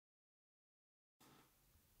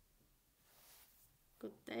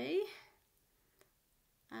day.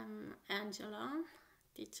 I'm Angela,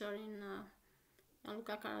 teacher in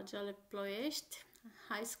Luca, Caragiale, Ploiești,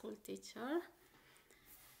 high school teacher.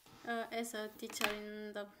 As a teacher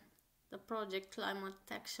in the project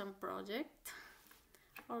Climate Action Project,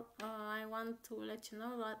 I want to let you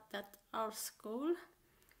know that our school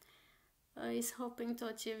is hoping to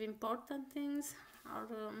achieve important things. Our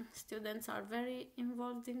students are very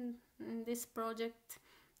involved in this project.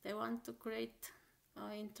 They want to create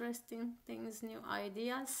interesting things, new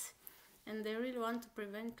ideas, and they really want to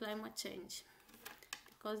prevent climate change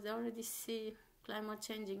because they already see climate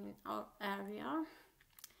changing in our area.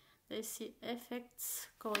 They see effects,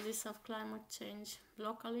 causes of climate change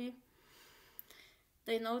locally.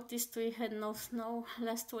 They noticed we had no snow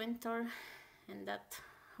last winter, and that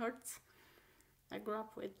hurts. I grew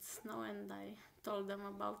up with snow, and I told them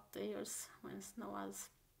about the years when snow was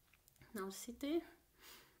in our city.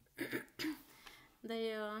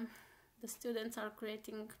 The students are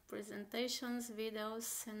creating presentations,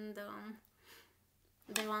 videos, and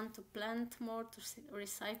they want to plant more, to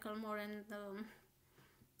recycle more, and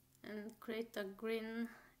create a green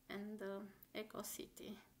and eco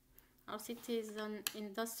city. Our city is an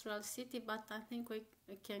industrial city, but I think we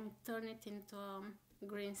can turn it into a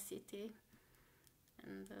green city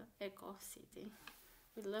and eco city.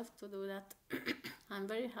 We'd love to do that. I'm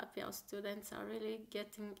very happy our students are really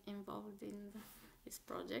getting involved in this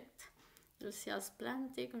project. You'll see us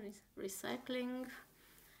planting, recycling,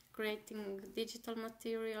 creating digital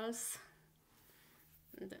materials,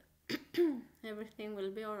 and everything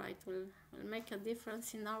will be alright. We'll make a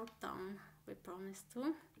difference in our town, we promise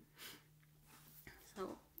to.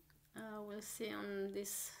 So we'll see on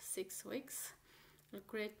these 6 weeks. We'll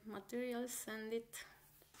create materials, send it,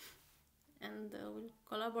 and we'll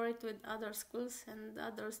collaborate with other schools and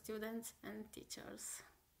other students and teachers.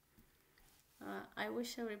 I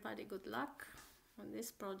wish everybody good luck on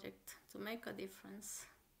this project to make a difference.